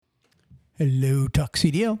Hello,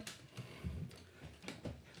 Tuxedo.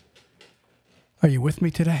 Are you with me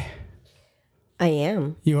today? I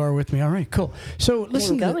am. You are with me. All right, cool. So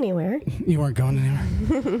listen. Didn't go anywhere. You aren't going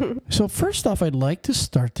anywhere. So first off, I'd like to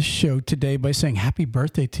start the show today by saying happy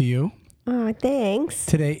birthday to you. Oh, thanks.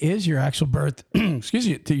 Today is your actual excuse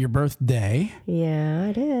me, to your birthday. Yeah,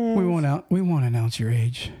 it is. We won't announce your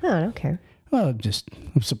age. Oh, I don't care. Well,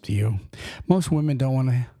 it's up to you. Most women don't want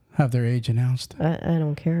to have their age announced. I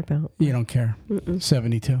don't care about. You don't care.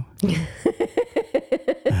 72.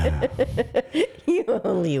 You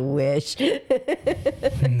only wish.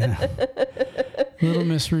 No. Little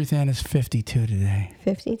Miss Ruth Ann is 52 today.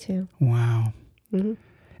 52. Wow. Mm-hmm.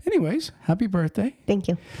 Anyways, happy birthday. Thank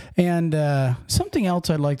you. And something else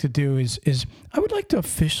I'd like to do is I would like to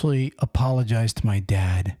officially apologize to my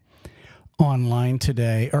dad online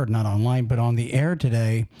today, or not online, but on the air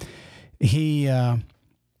today.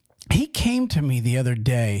 He came to me the other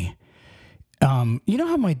day. You know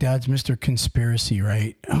how my dad's Mr. Conspiracy,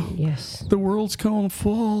 right? Yes. The world's going to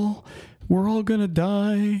fall. We're all going to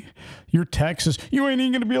die. Your taxes, you ain't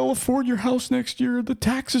even going to be able to afford your house next year. The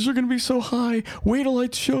taxes are going to be so high. Wait till I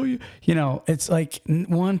show you. You know, it's like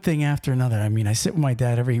one thing after another. I mean, I sit with my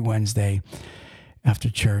dad every Wednesday after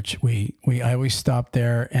church. I always stop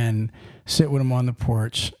there and sit with him on the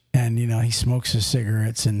porch. And, you know, he smokes his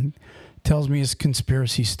cigarettes and tells me his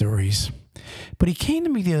conspiracy stories. But he came to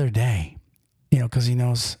me the other day, you know, because he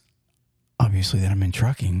knows, obviously, that I'm in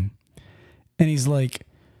trucking. And he's like,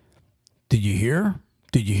 Did you hear?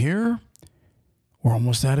 We're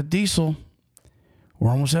almost out of diesel.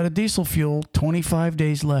 We're almost out of diesel fuel. 25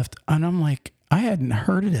 days left. And I'm like, I hadn't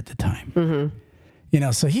heard it at the time. Mm-hmm. You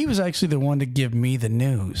know, so he was actually the one to give me the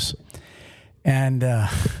news. And,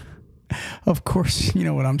 of course, you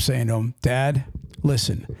know what I'm saying to him? Dad,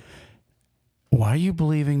 listen, why are you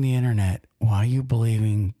believing the internet? Why are you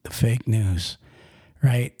believing the fake news?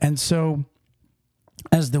 Right? And so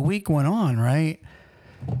as the week went on, right,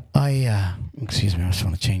 excuse me, I just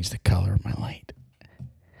want to change the color of my light.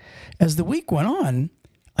 As the week went on,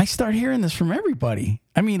 I start hearing this from everybody.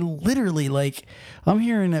 I mean, literally, like, I'm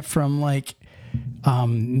hearing it from, like,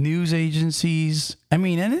 news agencies. I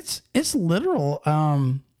mean, and it's literal.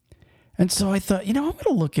 And so I thought, you know, I'm going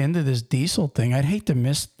to look into this diesel thing. I'd hate to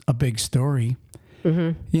miss a big story.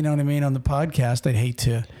 Mm-hmm. You know what I mean? On the podcast, I'd hate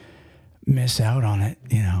to miss out on it,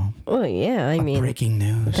 you know. Well, yeah, I mean, breaking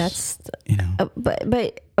news. That's, you know.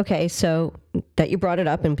 But okay, so that you brought it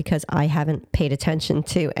up, and because I haven't paid attention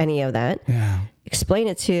to any of that, Yeah. explain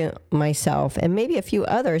it to myself and maybe a few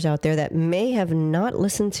others out there that may have not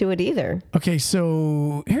listened to it either. Okay,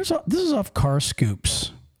 so this is off Car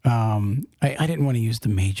Scoops. I didn't want to use the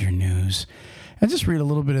major news. I'll just read a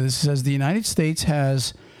little bit of this. It says the United States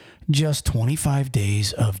has just 25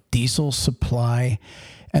 days of diesel supply,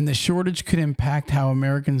 and the shortage could impact how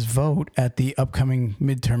Americans vote at the upcoming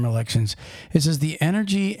midterm elections. It says the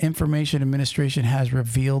Energy Information Administration has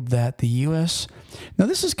revealed that the U.S. Now,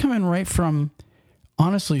 this is coming right from,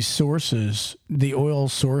 honestly, sources, the oil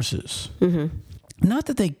sources. Mm-hmm. Not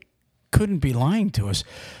that they couldn't be lying to us,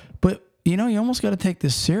 but, you know, you almost got to take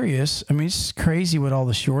this serious. I mean, it's crazy with all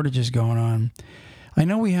the shortages going on. I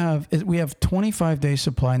know we have 25 days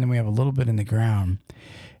supply, and then we have a little bit in the ground.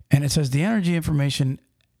 And it says the Energy Information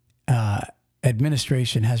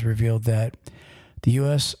Administration has revealed that the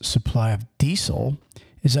U.S. supply of diesel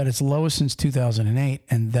is at its lowest since 2008,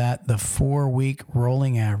 and that the 4-week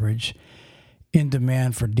rolling average in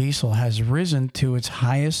demand for diesel has risen to its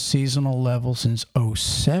highest seasonal level since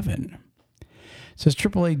 2007. It says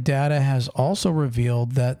AAA data has also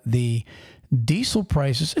revealed that the diesel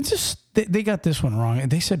prices, they got this one wrong.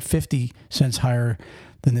 They said 50 cents higher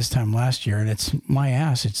than this time last year, and it's my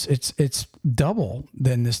ass. It's double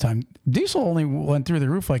than this time. Diesel only went through the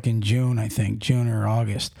roof like in June, I think, June or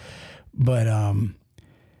August, but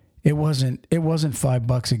it wasn't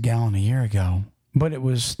 $5 a gallon a year ago, but it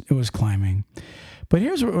was climbing. But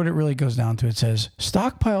here's what it really goes down to. It says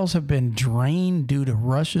stockpiles have been drained due to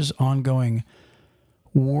Russia's ongoing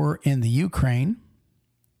war in the Ukraine,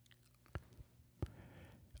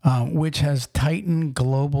 which has tightened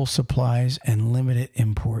global supplies and limited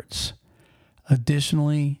imports.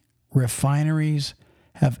 Additionally, refineries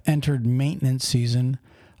have entered maintenance season.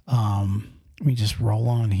 Let me just roll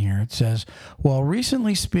on here. It says, while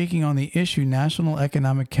recently speaking on the issue, National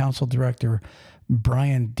Economic Council Director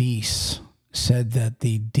Brian Deese said that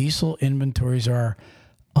the diesel inventories are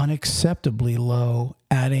unacceptably low,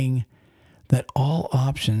 adding that all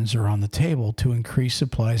options are on the table to increase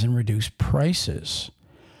supplies and reduce prices.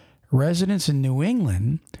 Residents in New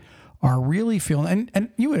England are really feeling, and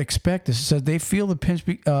you would expect this, it says they feel the pinch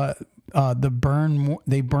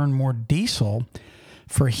they burn more diesel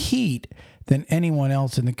for heat than anyone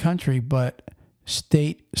else in the country, but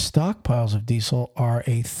state stockpiles of diesel are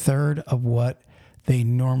a third of what they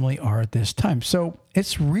normally are at this time. So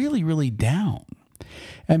it's really, really down.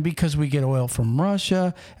 And because we get oil from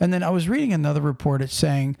Russia, and then I was reading another report, it's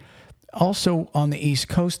saying also on the East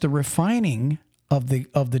Coast, the refining of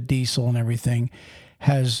the diesel and everything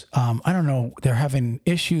has, I don't know, they're having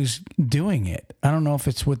issues doing it. I don't know if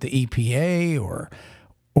it's with the EPA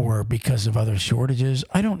or because of other shortages.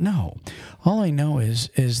 I don't know. All I know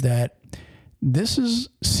is that this is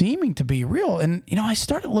seeming to be real. And, I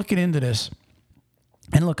started looking into this.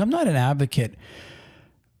 And look, I'm not an advocate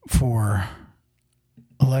for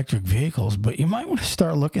electric vehicles, but you might want to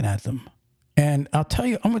start looking at them. And I'm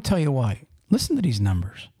going to tell you why. Listen to these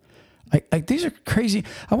numbers. These are crazy.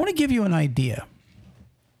 I want to give you an idea.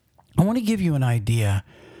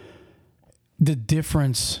 The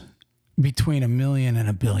difference between 1 million and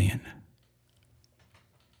 1 billion.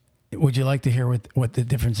 Would you like to hear what the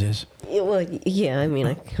difference is? Well, yeah, I mean,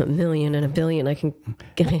 1 million and 1 billion, I can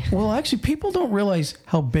get. Well, actually, people don't realize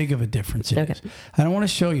how big of a difference it is. And I want to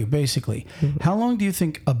show you, basically, how long do you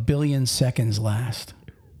think 1 billion seconds last?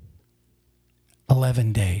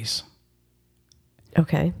 11 days.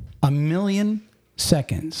 Okay. 1 million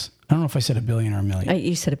seconds. I don't know if I said 1 billion or 1 million.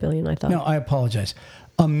 You said 1 billion, I thought. No, I apologize.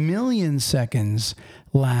 1 million seconds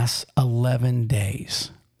lasts 11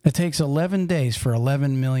 days. It takes 11 days for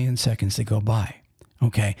 11 million seconds to go by.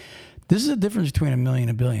 Okay. This is the difference between 1 million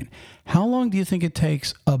and 1 billion. How long do you think it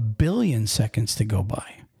takes 1 billion seconds to go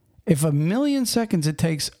by? If 1 million seconds, it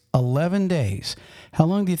takes 11 days, how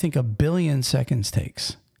long do you think 1 billion seconds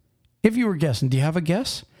takes? If you were guessing, do you have a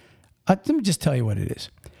guess? Let me just tell you what it is.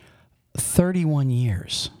 31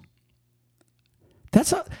 years. That's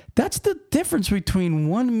the difference between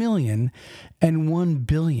 1 million and 1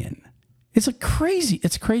 billion. It's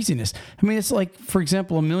craziness. I mean, it's like, for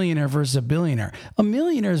example, a millionaire versus a billionaire. A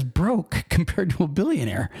millionaire is broke compared to a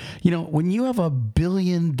billionaire. When you have $1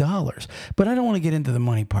 billion, but I don't want to get into the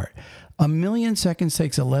money part. 1 million seconds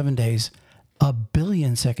takes 11 days. 1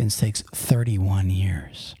 billion seconds takes 31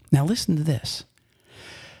 years. Now listen to this.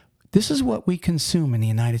 This is what we consume in the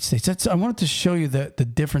United States. I wanted to show you the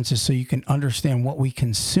differences so you can understand what we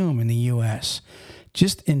consume in the U.S.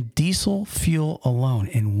 Just in diesel fuel alone,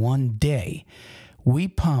 in one day, we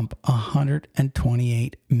pump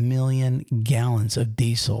 128 million gallons of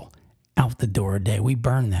diesel out the door a day. We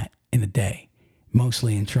burn that in a day,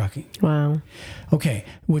 mostly in trucking. Wow. Okay,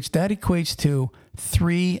 which that equates to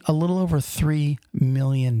a little over 3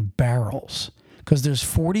 million barrels, because there's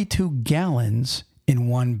 42 gallons in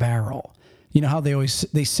one barrel. You know how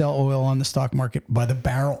they sell oil on the stock market by the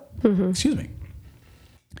barrel? Mm-hmm. Excuse me.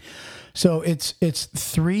 So it's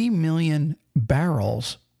 3 million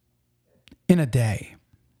barrels in a day,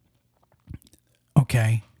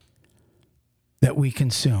 okay, that we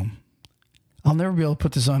consume. I'll never be able to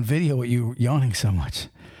put this on video with you yawning so much.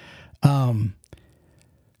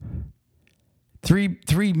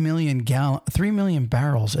 3 million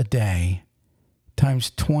barrels a day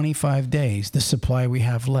times 25 days, the supply we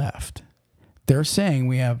have left. They're saying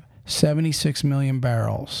we have 76 million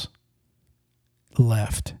barrels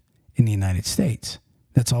left in the United States.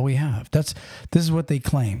 That's all we have. This is what they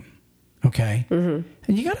claim. Okay. Mm-hmm.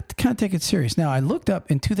 And you got to kind of take it serious. Now, I looked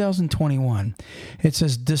up in 2021, it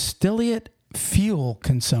says distillate fuel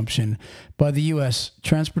consumption by the U.S.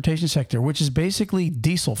 transportation sector, which is basically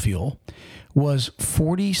diesel fuel, was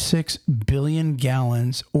 46 billion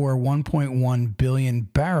gallons or 1.1 billion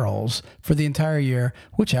barrels for the entire year,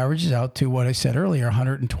 which averages out to what I said earlier,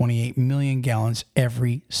 128 million gallons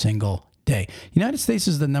every single day. United States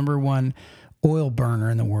is the number one oil burner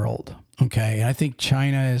in the world. Okay. And I think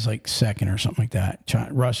China is like second or something like that.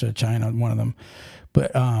 Russia, China, one of them.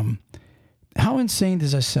 But how insane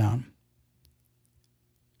does that sound?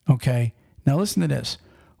 Okay. Now listen to this.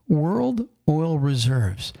 World oil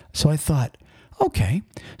reserves. So I thought, okay,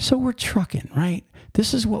 so we're trucking, right?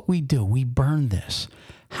 This is what we do. We burn this.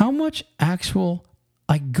 How much anybody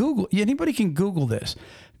can Google this.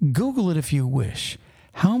 Google it if you wish.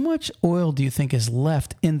 How much oil do you think is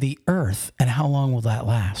left in the earth, and how long will that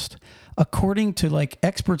last? According to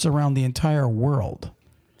experts around the entire world.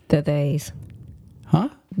 The theys. Huh?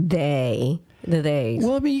 The theys.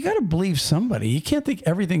 Well, I mean, you got to believe somebody. You can't think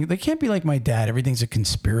everything. They can't be like my dad. Everything's a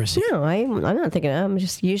conspiracy. No, I'm not thinking. I'm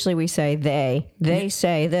just usually we say they. They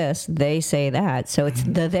say this. They say that. So it's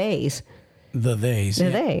the theys. The theys.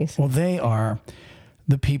 The theys. Well, they are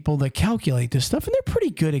the people that calculate this stuff, and they're pretty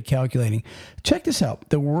good at calculating. Check this out.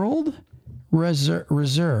 The World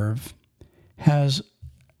Reserve has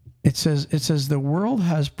It says the world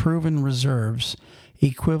has proven reserves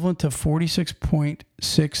equivalent to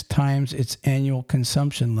 46.6 times its annual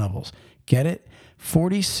consumption levels. Get it?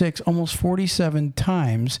 46, almost 47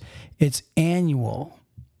 times its annual.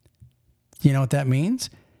 You know what that means?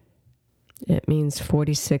 It means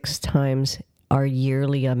 46 times our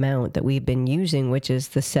yearly amount that we've been using, which is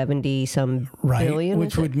the 70-some billion.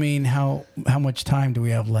 Which would mean how much time do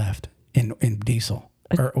we have left in diesel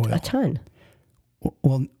or oil? A ton.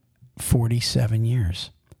 Well, 47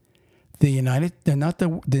 years. Not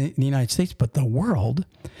the United States, but the world,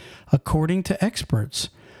 according to experts,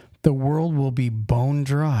 the world will be bone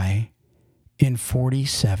dry in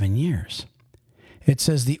 47 years. It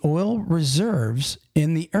says the oil reserves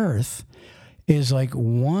in the earth is like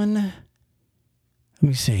let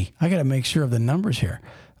me see. I got to make sure of the numbers here.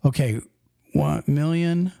 Okay, 1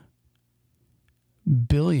 million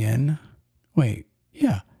billion. Wait,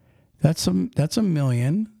 yeah, that's a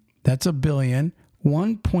million. That's a billion.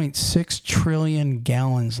 1.6 trillion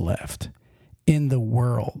gallons left in the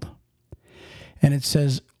world. And it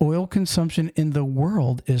says oil consumption in the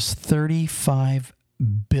world is 35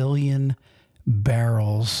 billion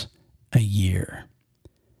barrels a year.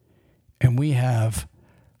 And we have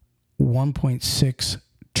 1.6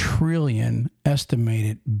 trillion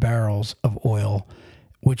estimated barrels of oil,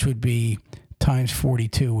 which would be times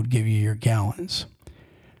 42 would give you your gallons.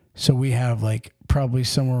 So we have like probably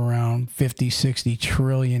somewhere around 50, 60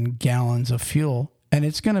 trillion gallons of fuel, and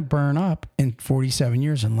it's going to burn up in 47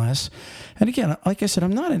 years unless, and again, like I said,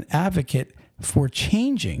 I'm not an advocate for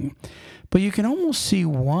changing, but you can almost see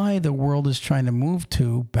why the world is trying to move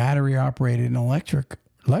to battery operated and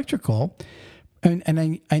electrical.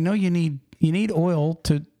 And I know you need oil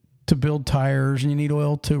to build tires, and you need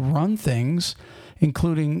oil to run things,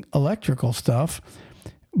 including electrical stuff.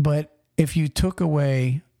 But if you took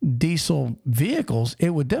away diesel vehicles,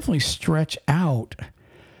 it would definitely stretch out.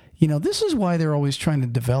 This is why they're always trying to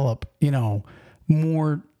develop,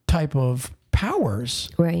 more type of powers.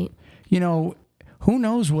 Right. Who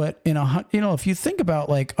knows what if you think about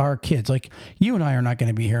like our kids, like you and I are not going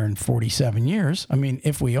to be here in 47 years. I mean,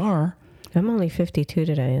 if we are. I'm only 52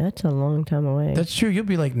 today. That's a long time away. That's true. You'll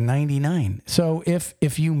be like 99. So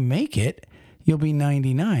if you make it, you'll be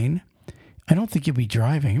 99. I don't think you'll be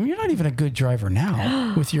driving. I mean, you're not even a good driver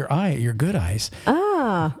now with your good eyes.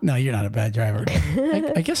 Ah. No, you're not a bad driver.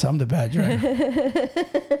 I guess I'm the bad driver.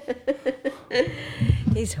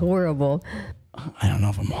 He's horrible. I don't know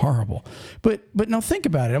if I'm horrible. But no, think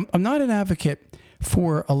about it. I'm not an advocate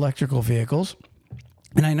for electrical vehicles.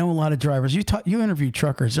 And I know a lot of drivers, you interview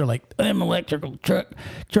truckers, they're like, them electrical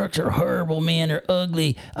trucks are horrible, man. They're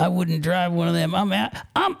ugly. I wouldn't drive one of them. I'm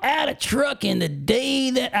out of trucking the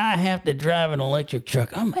day that I have to drive an electric truck.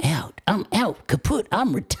 I'm out. Kaput.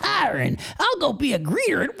 I'm retiring. I'll go be a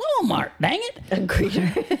greeter at Walmart. Dang it. A greeter.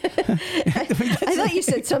 I thought you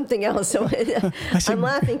said something else. So I'm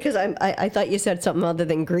laughing because I thought you said something other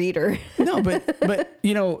than greeter. No,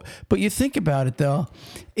 but you think about it though,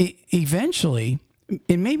 eventually,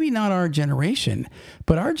 it may be not our generation,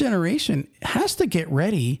 but our generation has to get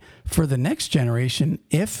ready for the next generation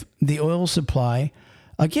if the oil supply,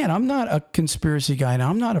 again, I'm not a conspiracy guy and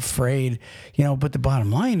I'm not afraid, but the bottom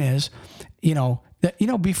line is,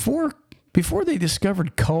 before they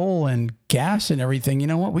discovered coal and gas and everything, you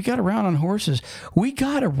know what? We got around on horses. We'll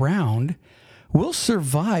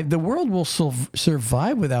survive. The world will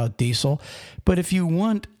survive without diesel. But if you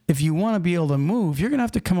want to be able to move, you're going to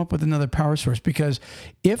have to come up with another power source, because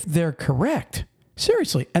if they're correct,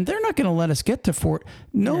 seriously, and they're not going to let us get to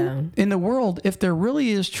in the world, if there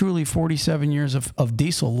really is truly 47 years of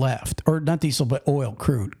diesel left, or not diesel, but oil,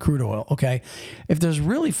 crude oil, okay? If there's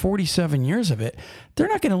really 47 years of it, they're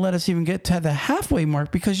not going to let us even get to the halfway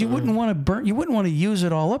mark, because you wouldn't want to use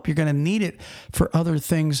it all up. You're going to need it for other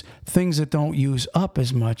things that don't use up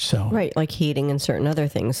as much. So right, like heating and certain other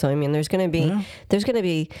things. So I mean, there's going to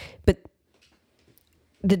be, but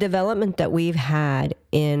the development that we've had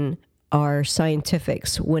in our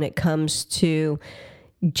scientifics when it comes to,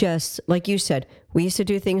 just like you said, we used to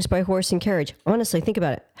do things by horse and carriage. Honestly, think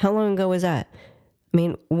about it. How long ago was that? I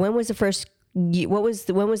mean, when was the first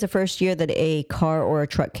year that a car or a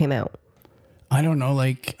truck came out? I don't know,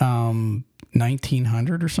 like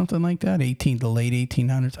 1900 or something like that. The late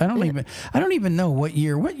 1800s. I don't even know what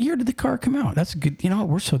year. What year did the car come out? That's a good.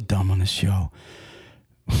 We're so dumb on this show.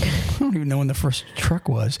 I don't even know when the first truck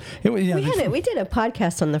was. We did a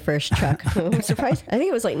podcast on the first truck. I'm surprised. I think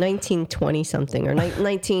it was like 1920 something, or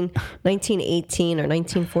 1918 or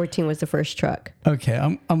 1914 was the first truck.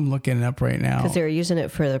 Okay, I'm looking it up right now because they were using it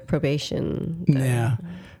for the probation. Yeah.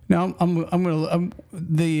 No,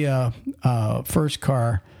 the first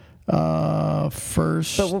car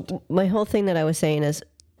First. But my whole thing that I was saying is,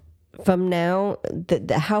 from now,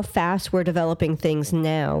 how fast we're developing things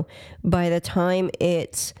now, by the time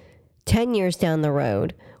it's 10 years down the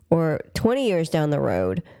road or 20 years down the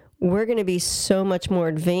road, we're going to be so much more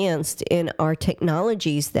advanced in our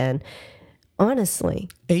technologies then. Honestly.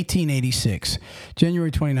 1886,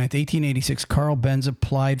 January 29th, 1886, Carl Benz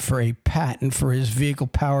applied for a patent for his vehicle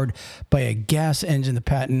powered by a gas engine. The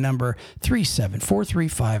patent number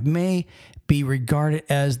 37435 may be regarded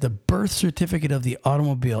as the birth certificate of the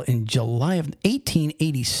automobile. In July of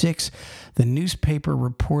 1886, the newspaper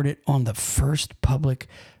reported on the first public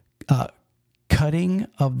cutting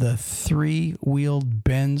of the three-wheeled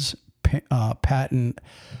Benz patent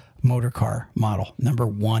motor car model, number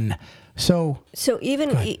 1. So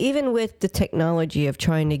even with the technology of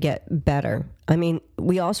trying to get better, I mean,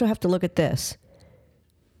 we also have to look at this.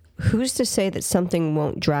 Who's to say that something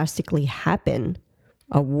won't drastically happen,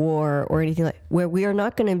 a war or anything like, where we are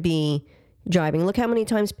not going to be driving? Look how many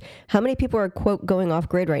people are, quote, going off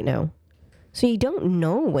grid right now. So you don't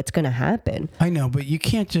know what's going to happen. I know, but you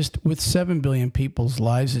can't just, with 7 billion people's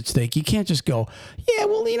lives at stake, you can't just go, yeah,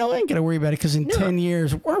 well, I ain't going to worry about it because in 10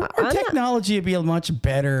 years, our technology will be much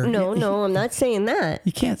better. No, I'm not saying that.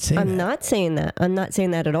 You can't say that. I'm not saying that. I'm not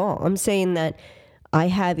saying that at all. I'm saying that I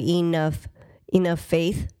have enough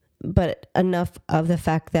faith, but enough of the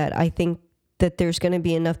fact that I think that there's going to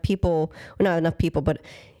be enough people, well, not enough people, but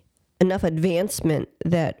enough advancement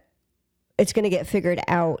that it's going to get figured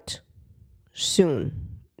out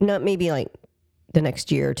soon. Not maybe like the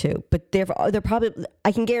next year or two, but they're probably,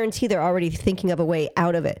 I can guarantee they're already thinking of a way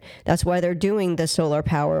out of it. That's why they're doing the solar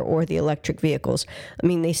power or the electric vehicles. I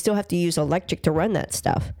mean, they still have to use electric to run that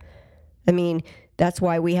stuff. I mean, that's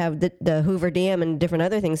why we have the Hoover Dam and different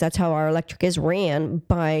other things. That's how our electric is ran,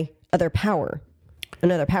 by other power,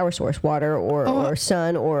 another power source, water or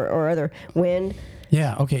sun or other wind.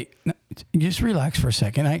 Yeah. Okay. Just relax for a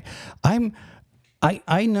second.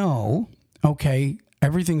 I know. Okay,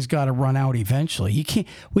 everything's got to run out eventually.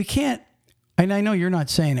 We can't, and I know you're not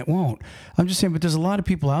saying it won't. I'm just saying, but there's a lot of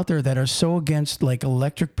people out there that are so against like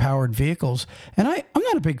electric powered vehicles, and I'm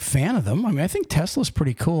not a big fan of them. I mean, I think Tesla's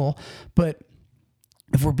pretty cool, but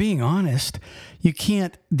if we're being honest,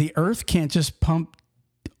 the earth can't just pump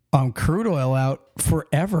crude oil out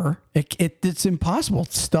forever. It's impossible.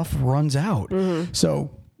 Stuff runs out. Mm-hmm.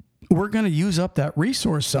 So we're going to use up that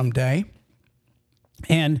resource someday.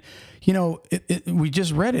 And, we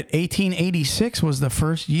just read it. 1886 was the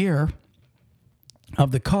first year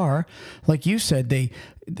of the car. Like you said,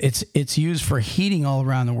 it's used for heating all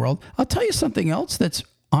around the world. I'll tell you something else that's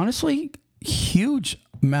honestly huge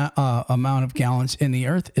amount of gallons in the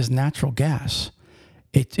earth is natural gas.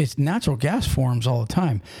 It's natural gas forms all the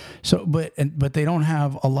time. So, but they don't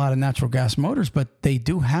have a lot of natural gas motors, but they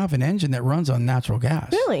do have an engine that runs on natural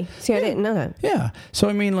gas. Really? See, I didn't know that. Yeah. So,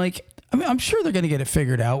 I'm sure they're going to get it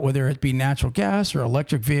figured out, whether it be natural gas or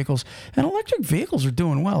electric vehicles. And electric vehicles are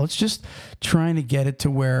doing well. It's just trying to get it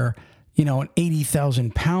to where, an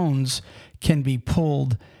 80,000 pounds can be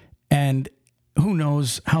pulled, and who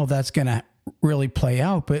knows how that's going to really play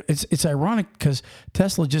out. But it's ironic because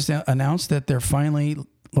Tesla just announced that they're finally,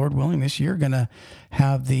 Lord willing, this year going to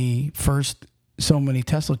have the first so many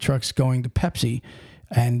Tesla trucks going to Pepsi,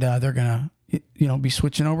 and they're going to, be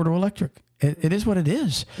switching over to electric. It is what it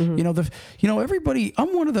is. Mm-hmm. Everybody,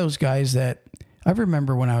 I'm one of those guys that I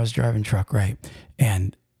remember when I was driving truck, right?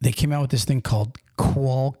 And they came out with this thing called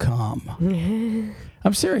Qualcomm. Mm-hmm.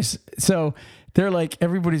 I'm serious. So they're like,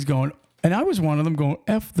 everybody's going, and I was one of them going,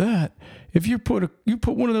 F that. If you put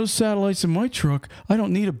one of those satellites in my truck, I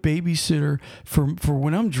don't need a babysitter for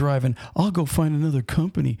when I'm driving. I'll go find another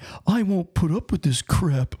company. I won't put up with this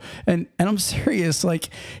crap. And I'm serious. Like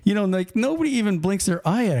nobody even blinks their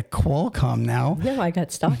eye at a Qualcomm now. No, I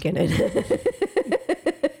got stock in it.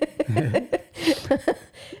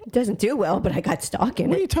 It doesn't do well, but I got stock in it.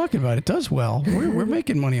 What are you talking about? It does well. We're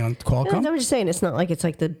making money on Qualcomm. No, I'm just saying it's not like it's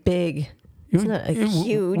like the big. It's not a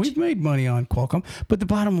huge. We've made money on Qualcomm, but the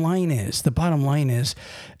bottom line is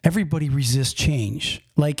everybody resists change.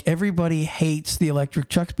 Like everybody hates the electric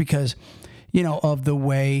trucks because, of the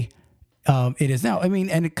way it is now. I mean,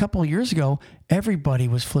 and a couple of years ago, everybody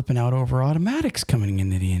was flipping out over automatics coming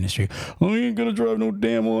into the industry. I ain't gonna drive no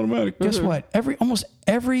damn automatic. Mm-hmm. Guess what?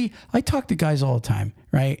 I talk to guys all the time,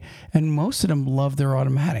 right? And most of them love their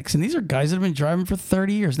automatics. And these are guys that have been driving for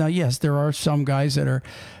 30 years. Now, yes, there are some guys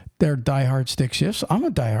they're diehard stick shifts. I'm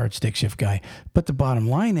a diehard stick shift guy. But the bottom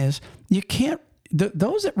line is you can't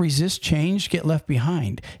those that resist change get left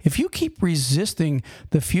behind. If you keep resisting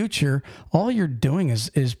the future, all you're doing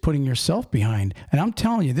is putting yourself behind. And I'm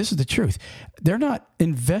telling you, this is the truth. They're not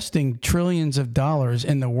investing trillions of dollars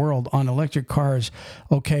in the world on electric cars,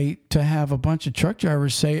 okay, to have a bunch of truck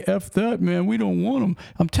drivers say, F that, man, we don't want them.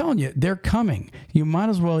 I'm telling you, they're coming. You might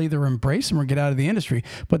as well either embrace them or get out of the industry.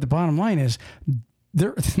 But the bottom line is,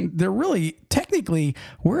 they're really, technically,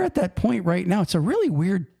 we're at that point right now. It's a really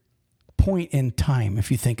weird point in time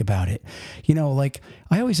if you think about it. You know, like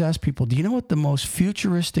I always ask people, do you know what the most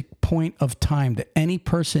futuristic point of time that any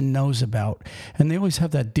person knows about? And they always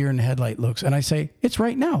have that deer in the headlight looks. And I say, it's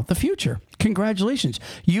right now, the future. Congratulations.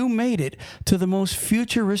 You made it to the most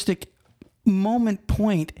futuristic moment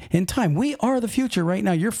point in time. We are the future right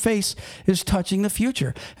now. Your face is touching the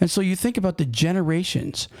future. And so you think about the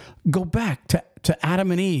generations. Go back to Adam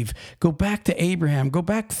and Eve, go back to Abraham, go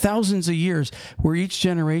back thousands of years, where each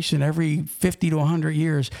generation, every 50 to 100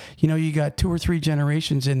 years, you know, you got 2 or 3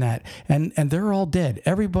 generations in that. And they're all dead.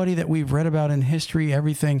 Everybody that we've read about in history,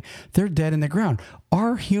 everything, they're dead in the ground.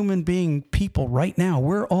 Our human being people right now,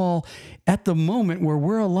 we're all at the moment where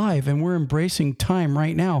we're alive and we're embracing time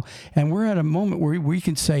right now. And we're at a moment where we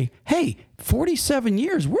can say, hey, 47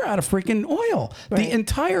 years, we're out of freaking oil. Right. The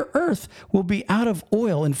entire earth will be out of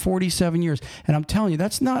oil in 47 years. And I'm telling you,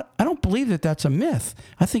 I don't believe that that's a myth.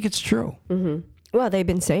 I think it's true. Mm-hmm. Well, they've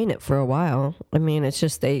been saying it for a while. I mean, it's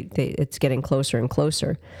just, it's getting closer and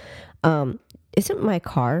closer. Isn't my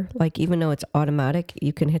car, like, even though it's automatic,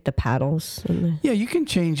 you can hit the paddles? Yeah, you can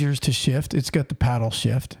change yours to shift. It's got the paddle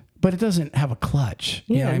shift, but it doesn't have a clutch.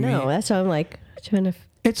 Yeah, no, that's why I'm like trying to...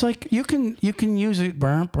 It's like you can use it,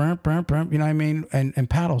 burp, you know what I mean, and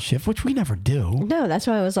paddle shift, which we never do. No, that's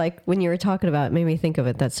why I was like, when you were talking about it, made me think of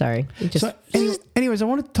it. That's sorry. So anyways, I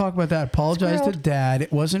wanted to talk about that. Apologize to Dad.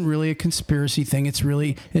 It wasn't really a conspiracy thing. It's a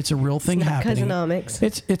real thing happening. Cousinomics.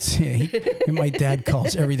 It's my dad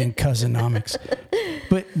calls everything cousinomics,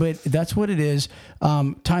 but that's what it is.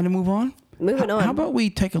 Time to move on. Moving on. How about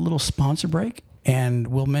we take a little sponsor break? And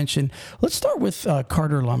we'll mention, let's start with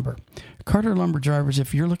Carter Lumber. Carter Lumber drivers,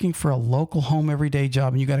 if you're looking for a local home everyday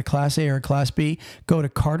job and you got a Class A or a Class B, go to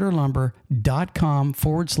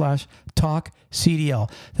carterlumber.com/talk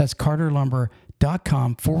CDL. That's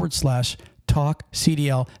carterlumber.com/talk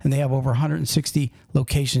CDL. And they have over 160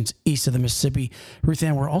 locations east of the Mississippi. Ruth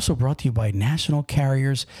Ann, we're also brought to you by National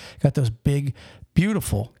Carriers. Got those big,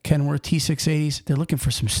 beautiful Kenworth T680s. They're looking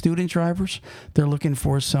for some student drivers. They're looking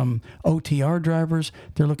for some OTR drivers.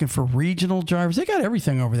 They're looking for regional drivers. They got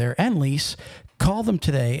everything over there and lease. Call them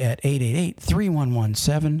today at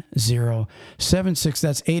 888-311-7076.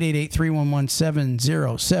 That's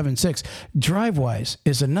 888-311-7076. DriveWise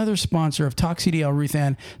is another sponsor of Talk CDL, Ruth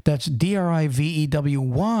Ann. That's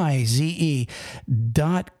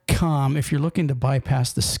DRIVEWYZE.com. If you're looking to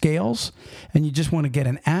bypass the scales and you just want to get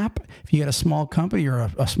an app, if you got a small company or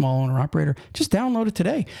a small owner-operator, just download it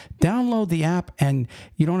today. Download the app and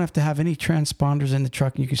you don't have to have any transponders in the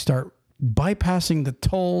truck, and you can start bypassing the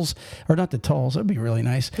tolls, or not the tolls, that'd be really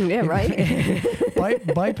nice. Yeah, right.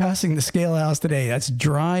 Bypassing the scale house today. That's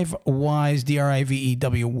DriveWise,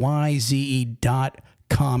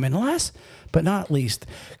 DRIVEWYZE.com. And last but not least,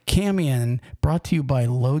 Camion, brought to you by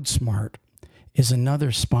LoadSmart, is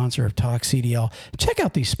another sponsor of Talk CDL. Check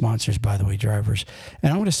out these sponsors, by the way, drivers.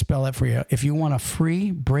 And I'm going to spell it for you. If you want a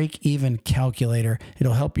free break-even calculator,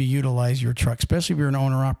 it'll help you utilize your truck, especially if you're an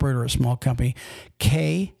owner-operator or a small company.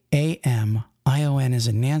 KAMION as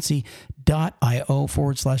in Nancy,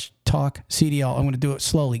 .io/talk CDL. I'm going to do it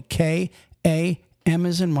slowly. KAM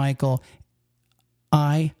as in Michael,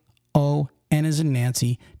 ION as in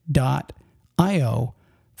Nancy, .io/talk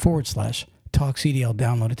CDL.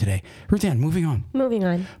 Download it today. Ruth Ann, moving on. Moving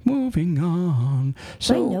on.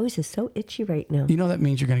 So, my nose is so itchy right now. You know that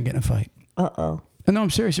means you're going to get in a fight. Uh-oh. No, I'm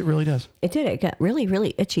serious. It really does. It did. It got really,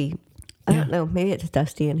 really itchy. I don't know. Maybe it's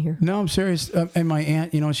dusty in here. No, I'm serious. And my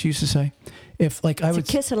aunt, you know what she used to say? If like I would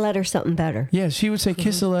kiss a letter, something better. Yeah, she would say,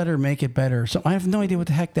 kiss a letter, make it better. So I have no idea what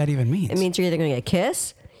the heck that even means. It means you're either going to get a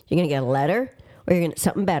kiss, you're going to get a letter, or you're going to get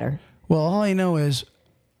something better. Well, all I know is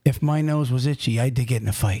if my nose was itchy, I did get in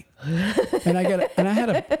a fight. And I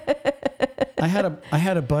had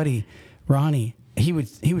a buddy, Ronnie. He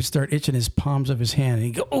would start itching his palms of his hand, and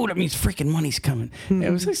he'd go, "Oh, that means freaking money's coming." And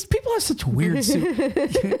it was like, people have such weird.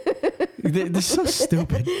 They're so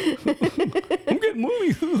stupid. I'm getting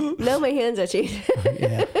money. No, my hands itchy.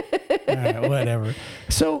 Yeah. All right, whatever.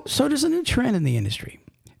 So there's a new trend in the industry.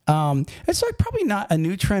 It's like probably not a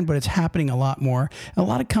new trend, but it's happening a lot more. And a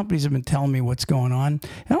lot of companies have been telling me what's going on.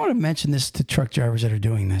 And I want to mention this to truck drivers that are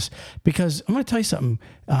doing this, because I'm going to tell you something.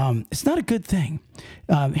 It's not a good thing.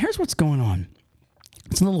 Here's what's going on.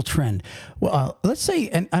 It's a little trend. Well, let's say,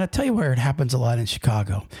 and I'll tell you where it happens a lot in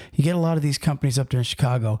Chicago. You get a lot of these companies up there in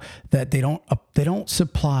Chicago that they don't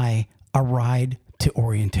supply a ride to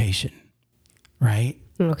orientation, right?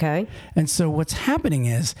 Okay. And so what's happening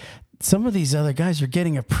is some of these other guys are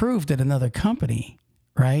getting approved at another company,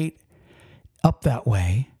 right? Up that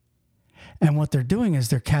way. And what they're doing is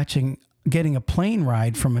they're getting a plane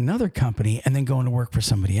ride from another company and then going to work for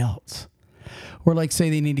somebody else. Or like say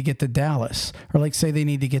they need to get to Dallas, or like say they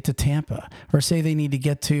need to get to Tampa, or say they need to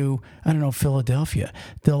get to, I don't know, Philadelphia.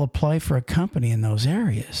 They'll apply for a company in those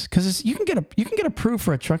areas because you can get approved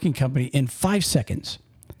for a trucking company in 5 seconds,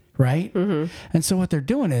 right? Mm-hmm. And so what they're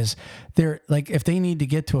doing is they're like, if they need to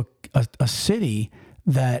get to a city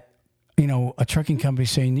that, you know, a trucking company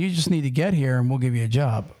saying you just need to get here and we'll give you a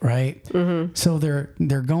job, right? Mm-hmm. So they're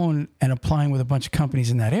going and applying with a bunch of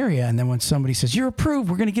companies in that area, and then when somebody says you're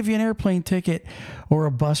approved, we're going to give you an airplane ticket or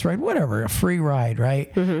a bus ride, whatever, a free ride,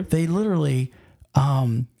 right? Mm-hmm. They literally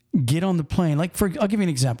get on the plane. Like I'll give you an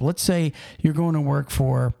example. Let's say you're going to work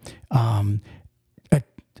for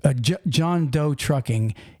John Doe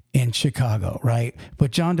Trucking in Chicago, right?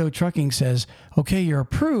 But John Doe Trucking says, okay, you're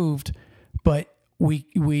approved, but we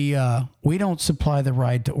don't supply the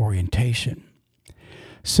ride to orientation.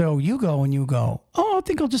 So you go, oh, I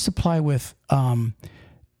think I'll just apply with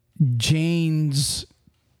Jane's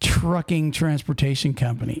Trucking Transportation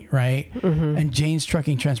Company, right? Mm-hmm. And Jane's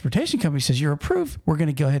Trucking Transportation Company says, you're approved. We're going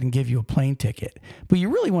to go ahead and give you a plane ticket. But you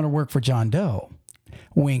really want to work for John Doe.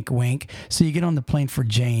 Wink, wink. So you get on the plane for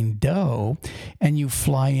Jane Doe and you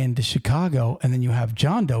fly into Chicago, and then you have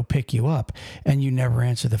John Doe pick you up, and you never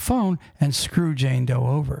answer the phone and screw Jane Doe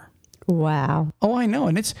over. Wow. Oh, I know.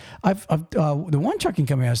 And it's, the one trucking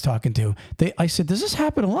company I was talking to, I said, does this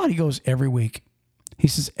happen a lot? He goes, every week. He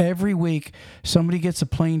says, every week somebody gets a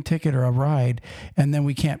plane ticket or a ride, and then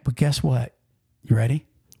we can't. But guess what? You ready?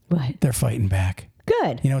 What? They're fighting back.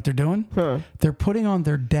 Good. You know what they're doing? They're putting on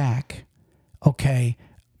their DAC, okay,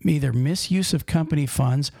 either misuse of company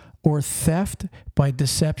funds or theft by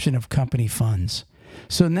deception of company funds.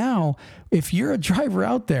 So now, if you're a driver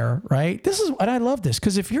out there, right, and I love this,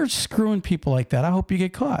 because if you're screwing people like that, I hope you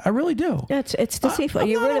get caught. I really do. It's deceitful.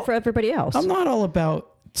 You ruin it for everybody else. I'm not all about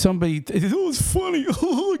somebody, oh, it's funny,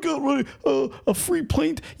 oh, I got a free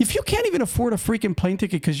plane. If you can't even afford a freaking plane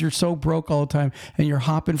ticket because you're so broke all the time and you're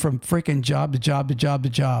hopping from freaking job to job to job to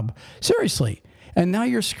job, seriously. And now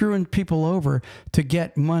you're screwing people over to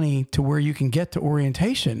get money to where you can get to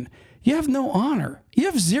orientation. You have no honor. You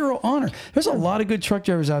have zero honor. There's a lot of good truck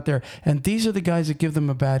drivers out there, and these are the guys that give them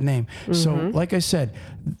a bad name. Mm-hmm. So, like I said,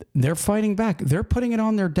 they're fighting back. They're putting it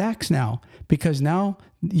on their DACs now because now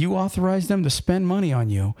you authorize them to spend money on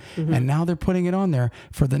you, and now they're putting it on there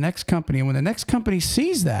for the next company. And when the next company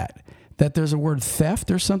sees that there's a word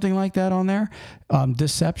theft or something like that on there,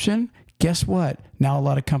 deception, guess what? Now a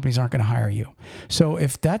lot of companies aren't going to hire you. So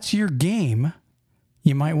if that's your game,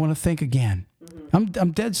 you might want to think again. Mm-hmm.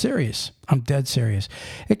 I'm dead serious.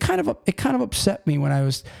 It kind of upset me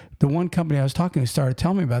when the one company I was talking to started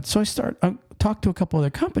telling me about it. So I talked to a couple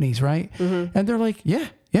other companies, right? Mm-hmm. And they're like, yeah,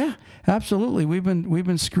 absolutely. We've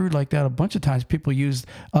been screwed like that a bunch of times. People used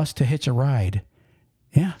us to hitch a ride.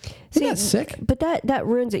 Yeah. Isn't that sick? But that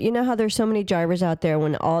ruins it. You know how there's so many drivers out there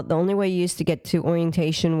when the only way you used to get to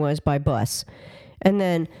orientation was by bus. And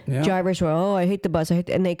then drivers were, oh, I hate the bus.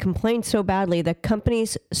 And they complained so badly that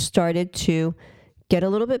companies started to get a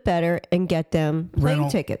little bit better and get them plane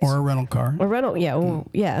tickets. Or a rental car.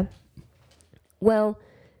 Yeah. Well,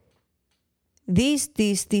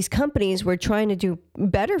 these companies were trying to do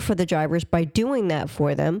better for the drivers by doing that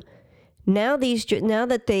for them. Now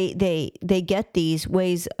that they get these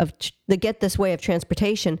ways they get this way of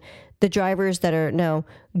transportation, the drivers that are now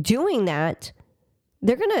doing that,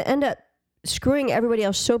 they're going to end up screwing everybody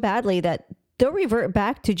else so badly that they'll revert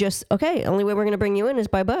back to just, okay, only way we're going to bring you in is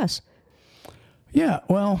by bus. Yeah,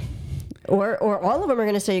 well. Or all of them are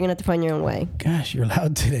going to say you're going to have to find your own way. Gosh, you're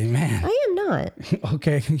loud today, man. I am not.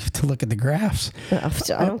 Okay, you have to look at the graphs. I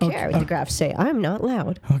don't care what the graphs say. I'm not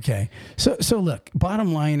loud. Okay. So look,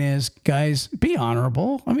 bottom line is, guys, be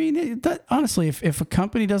honorable. I mean, honestly, if a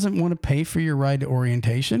company doesn't want to pay for your ride to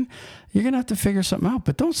orientation, you're going to have to figure something out.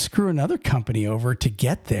 But don't screw another company over to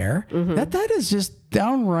get there. Mm-hmm. That is just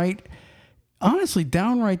downright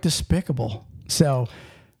despicable. So...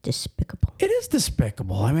 Despicable. It is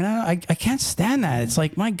despicable. I mean, I can't stand that. It's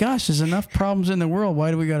like, my gosh, there's enough problems in the world. Why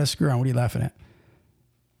do we got to screw around? What are you laughing at?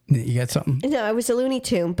 You got something? No, it was a Looney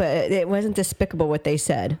Tune, but it wasn't despicable what they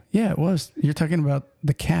said. Yeah, it was. You're talking about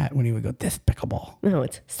the cat when he would go, despicable. No,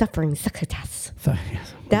 it's suffering succotash.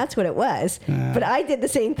 That's what it was. But I did the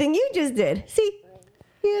same thing you just did. See?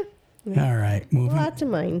 Yeah. All right. Lots of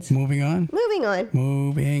minds. Moving on.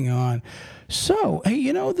 Moving on. So, hey,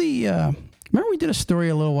 remember we did a story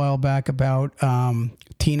a little while back about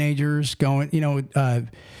teenagers going,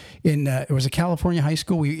 it was a California high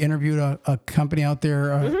school. We interviewed a company out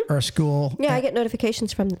there, or a school. Yeah, I get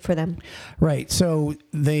notifications for them. Right. So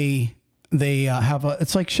they have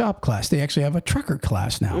it's like shop class. They actually have a trucker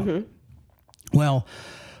class now. Well,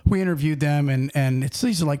 we interviewed them, and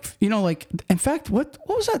these are like, in fact, what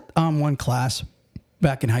was that one class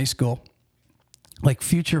back in high school? Like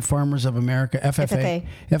Future Farmers of America, FFA.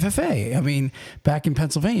 FFA. I mean, back in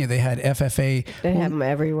Pennsylvania, they had FFA. They have them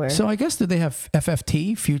everywhere. So I guess, did they have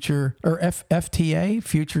FFT, FTA,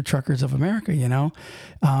 Future Truckers of America,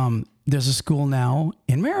 There's a school now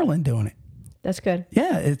in Maryland doing it. That's good.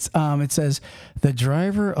 Yeah, it says the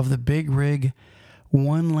driver of the big rig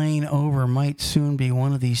 1 lane over might soon be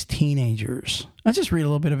one of these teenagers. I'll just read a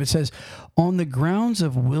little bit of it. It says, on the grounds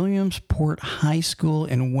of Williamsport High School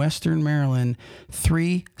in Western Maryland,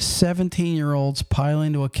 3 17-year-olds pile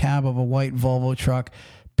into a cab of a white Volvo truck,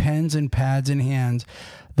 pens and pads in hands.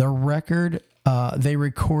 They record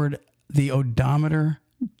the odometer,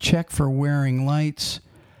 check for warning lights,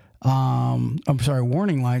 honk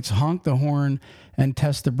the horn, and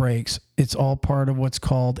test the brakes. It's all part of what's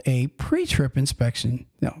called a pre-trip inspection.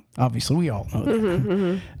 No, obviously we all know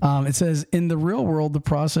that. It says, in the real world, the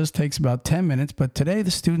process takes about 10 minutes, but today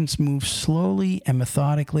the students move slowly and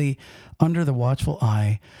methodically under the watchful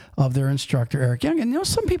eye of their instructor, Eric Young. And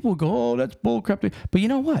some people will go, oh, that's bullcrap. But you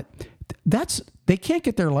know what? They can't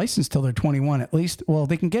get their license till they're 21 at least. Well,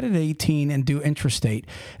 they can get it at 18 and do intrastate.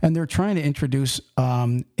 And they're trying to introduce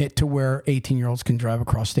it to where 18-year-olds can drive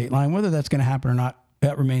across state line. Whether that's going to happen or not,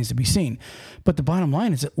 that remains to be seen. But the bottom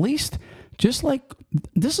line is, at least, just like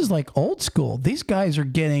this is like old school. These guys are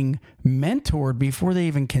getting mentored before they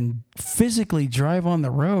even can physically drive on the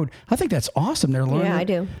road. I think that's awesome. They're learning. Yeah, I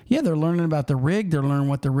do. Yeah, they're learning about the rig. They're learning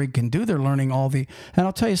what the rig can do. They're learning and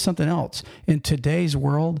I'll tell you something else. In today's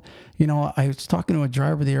world, I was talking to a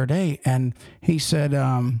driver the other day, and he said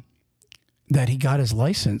that he got his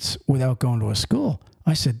license without going to a school.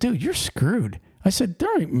 I said, dude, you're screwed. I said, there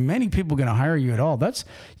aren't many people going to hire you at all.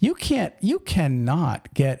 You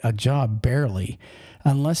cannot get a job barely,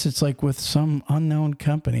 unless it's like with some unknown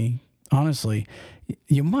company. Honestly,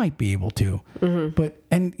 you might be able to, but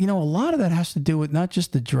a lot of that has to do with not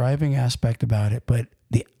just the driving aspect about it, but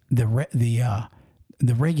the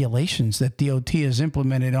regulations that DOT has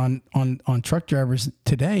implemented on truck drivers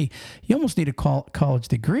today. You almost need a college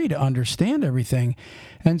degree to understand everything,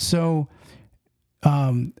 and so.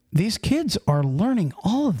 These kids are learning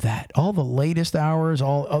all of that, all the latest hours,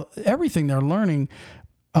 everything they're learning,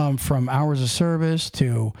 from hours of service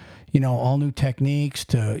to, all new techniques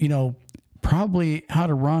to, probably how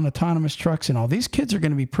to run autonomous trucks and all. These kids are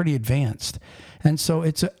going to be pretty advanced. And so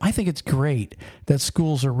I think it's great that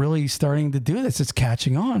schools are really starting to do this. It's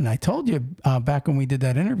catching on. I told you back when we did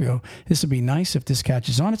that interview, this would be nice if this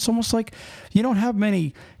catches on. It's almost like you don't have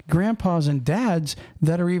many grandpas and dads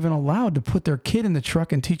that are even allowed to put their kid in the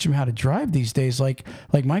truck and teach them how to drive these days, like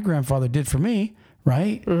my grandfather did for me.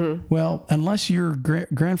 Right? Well, unless your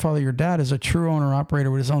grandfather, your dad, is a true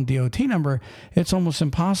owner-operator with his own DOT number, it's almost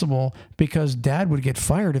impossible, because dad would get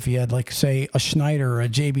fired if he had, like, say, a Schneider or a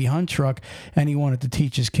JB Hunt truck and he wanted to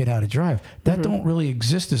teach his kid how to drive. That don't really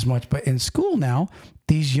exist as much. But in school now,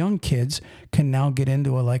 these young kids can now get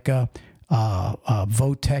into a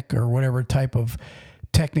VOTEC or whatever type of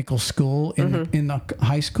technical school in the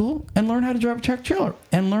high school and learn how to drive a tractor trailer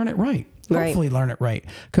and learn it right. Hopefully learn it right.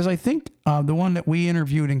 Because I think the one that we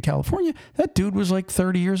interviewed in California, that dude was like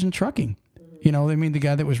 30 years in trucking. The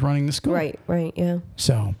guy that was running the school. Right, yeah.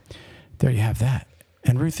 So there you have that.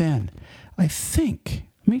 And Ruth Ann, I think,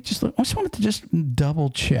 I just wanted to just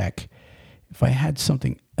double check if I had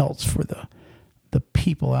something else for the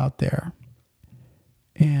people out there.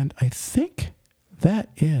 And I think that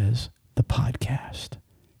is the podcast.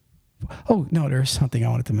 Oh, no, there's something I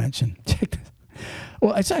wanted to mention. Check this.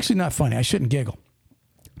 Well, it's actually not funny. I shouldn't giggle.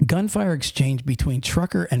 Gunfire exchange between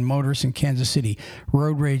trucker and motorist in Kansas City.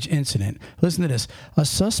 Road rage incident. Listen to this. A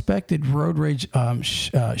suspected road rage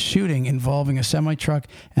shooting involving a semi-truck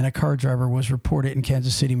and a car driver was reported in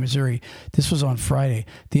Kansas City, Missouri. This was on Friday.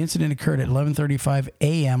 The incident occurred at 11:35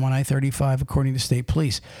 a.m. on I-35, according to state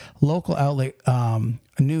police. Local outlet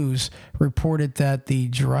News reported that the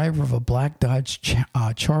driver of a black Dodge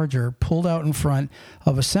Charger pulled out in front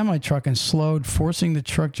of a semi-truck and slowed, forcing the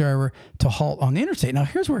truck driver to halt on the interstate. Now,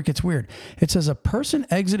 here's where it gets weird. It says a person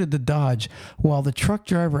exited the Dodge while the truck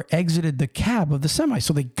driver exited the cab of the semi.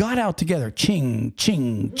 So they got out together. Ching,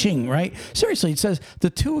 ching, ching, right? Seriously, it says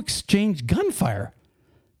the two exchanged gunfire.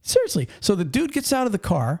 Seriously. So the dude gets out of the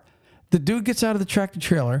car, the dude gets out of the tractor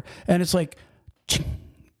trailer, and it's like,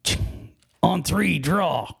 on 3,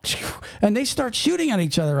 draw. And they start shooting at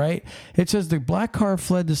each other, right? It says the black car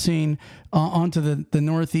fled the scene onto the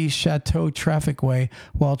Northeast Chateau traffic way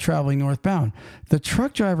while traveling northbound. The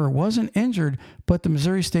truck driver wasn't injured, but the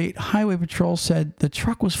Missouri State Highway Patrol said the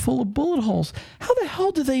truck was full of bullet holes. How the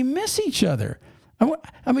hell do they miss each other?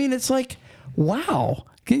 I mean, it's like, wow.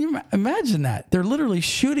 Can you imagine that? They're literally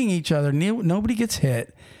shooting each other. Nobody gets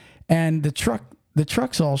hit, and the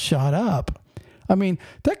truck's all shot up. I mean,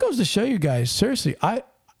 that goes to show you guys. Seriously,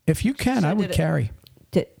 if you can, I would carry.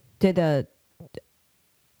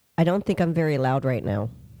 I don't think I'm very loud right now.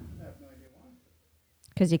 I have no idea why.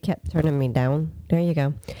 Because you kept turning me down. There you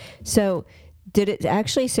go. So, did it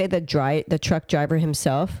actually say the truck driver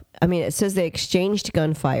himself? I mean, it says they exchanged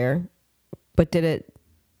gunfire, but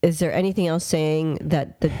is there anything else saying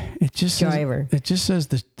that the driver? It just says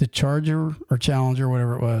the Charger or Challenger,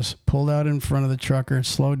 whatever it was, pulled out in front of the trucker and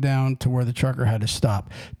slowed down to where the trucker had to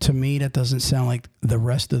stop. To me, that doesn't sound like the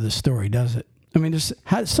rest of the story, does it? I mean,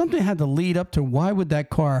 something had to lead up to why would that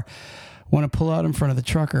car want to pull out in front of the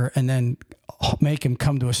trucker and then make him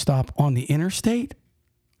come to a stop on the interstate,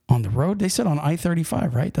 on the road? They said on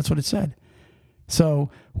I-35, right? That's what it said. So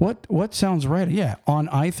what sounds right? Yeah, on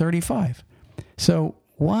I-35. So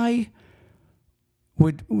why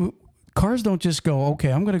would cars don't just go,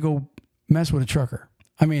 okay, I'm going to go mess with a trucker?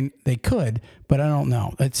 I mean, they could, but I don't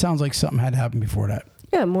know. It sounds like something had to happen before that.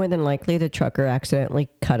 Yeah, more than likely the trucker accidentally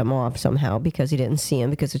cut him off somehow because he didn't see him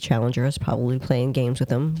because the Challenger was probably playing games with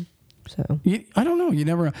him. So I don't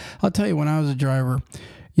know. I'll tell you, when I was a driver,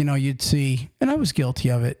 you'd see, and I was guilty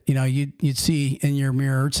of it, you'd see in your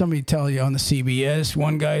mirror, somebody tell you on the CBS,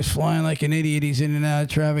 one guy's flying like an idiot, he's in and out of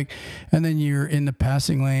traffic, and then you're in the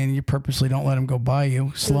passing lane, and you purposely don't let him go by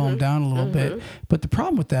you, slow him down a little bit. But the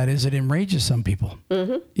problem with that is it enrages some people.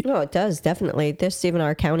 No, it does, definitely. This, even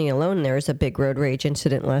our county alone, there was a big road rage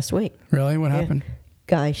incident last week. Really? What happened?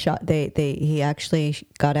 Guy shot, he actually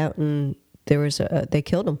got out and they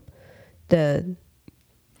killed him. The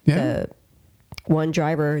one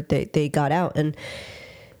driver, they got out and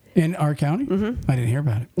in our county. I didn't hear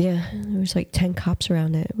about it. Yeah, there was like 10 cops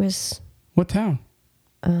around it. It was what town?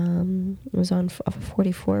 It was on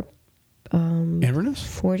 44. Inverness.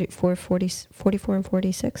 44 and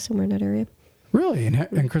 46, somewhere in that area. Really,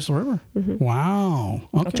 in Crystal River. Wow.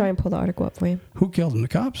 Okay. I'll try and pull the article up for you. Who killed him? The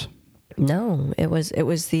cops? No, it was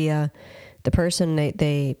the person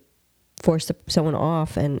they forced someone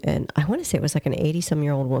off, and I want to say it was like an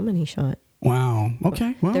 80-some-year-old woman he shot. Wow.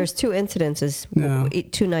 Okay. Well, there's 2 incidences,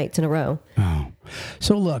 2 nights in a row. Oh.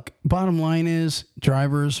 So look, bottom line is,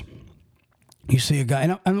 drivers, you see a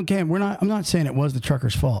guy, and again, I'm not saying it was the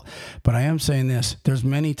trucker's fault, but I am saying this. There's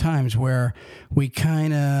many times where we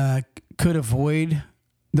kind of could avoid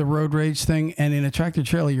the road rage thing, and in a tractor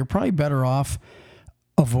trailer, you're probably better off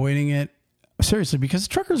avoiding it. Seriously, because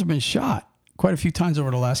truckers have been shot quite a few times over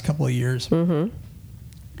the last couple of years.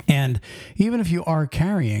 And even if you are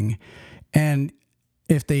carrying, and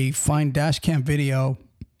if they find dash cam video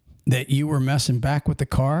that you were messing back with the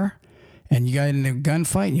car and you got in a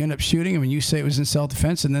gunfight and you end up shooting them and you say it was in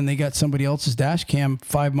self-defense, and then they got somebody else's dash cam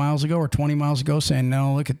 5 miles ago or 20 miles ago saying,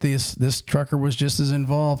 no, look at this trucker was just as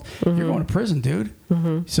involved. You're going to prison, dude.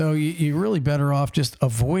 So you're really better off just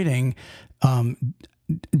avoiding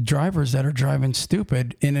drivers that are driving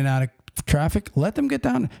stupid in and out of traffic. Let them get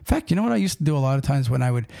down. In fact, you know what I used to do a lot of times when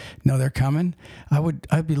I would know they're coming?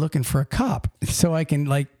 I'd be looking for a cop so I can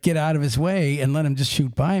like get out of his way and let him just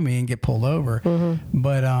shoot by me and get pulled over.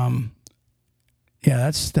 But yeah,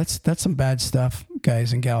 that's some bad stuff,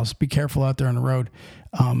 guys and gals. Be careful out there on the road.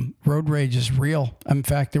 Road rage is real. In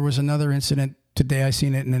fact, there was another incident today. I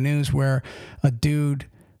seen it in the news where a dude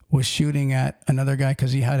was shooting at another guy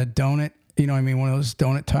because he had a donut. One of those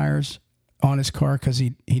donut tires on his car because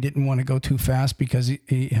he didn't want to go too fast because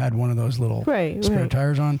he had one of those little spare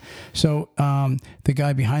tires on. So the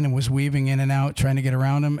guy behind him was weaving in and out, trying to get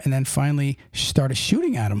around him, and then finally started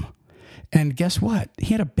shooting at him. And guess what?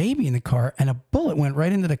 He had a baby in the car, and a bullet went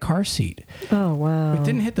right into the car seat. Oh, wow. It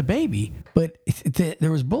didn't hit the baby, but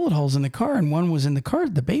there was bullet holes in the car, and one was in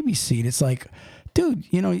the baby's seat. It's like, dude,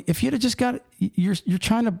 if you'd have just you're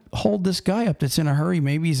trying to hold this guy up that's in a hurry.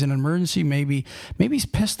 Maybe he's in an emergency. Maybe he's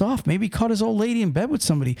pissed off. Maybe he caught his old lady in bed with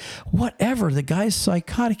somebody. Whatever. The guy's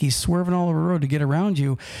psychotic. He's swerving all over the road to get around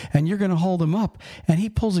you, and you're going to hold him up. And he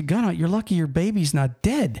pulls a gun out. You're lucky your baby's not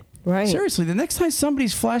dead. Right. Seriously, the next time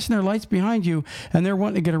somebody's flashing their lights behind you and they're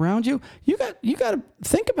wanting to get around you, you got to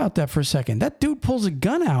think about that for a second. That dude pulls a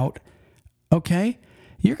gun out, okay?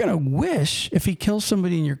 you're going to wish if he kills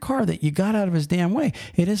somebody in your car that you got out of his damn way.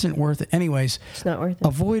 It isn't worth it. Anyways, It's not worth it.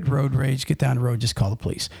 avoid road rage. Get down the road. Just call the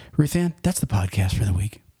police. Ruth Ann, that's the podcast for the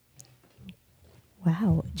week.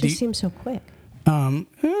 Wow. It just seems so quick.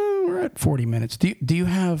 We're at 40 minutes. Do you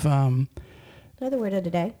have... Another word of the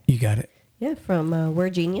day. You got it. Yeah, from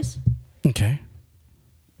Word Genius. Okay.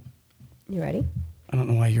 You ready? I don't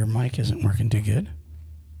know why your mic isn't working too good.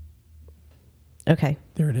 Okay.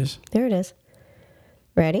 There it is. There it is.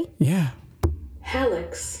 Ready? Yeah.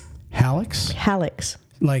 Hallux. Hallux? Hallux.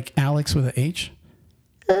 Like Alex with a H?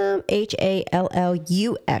 Hallux.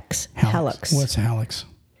 Hallux. What's hallux?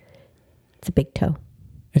 It's a big toe.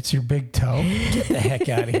 It's your big toe? Get the heck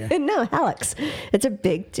out of here. No, hallux. It's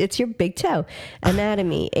your big toe.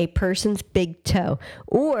 Anatomy, a person's big toe.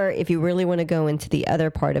 Or if you really want to go into the other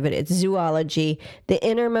part of it, it's zoology, the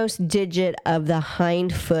innermost digit of the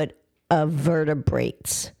hind foot of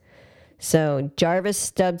vertebrates. So Jarvis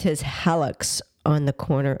stubbed his hallux on the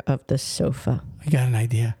corner of the sofa. I got an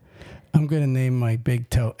idea. I'm going to name my big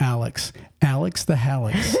toe Alex. Alex the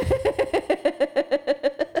Hallux.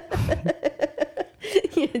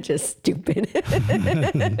 You're just stupid.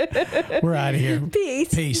 We're out of here.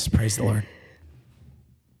 Peace. Peace. Praise the Lord.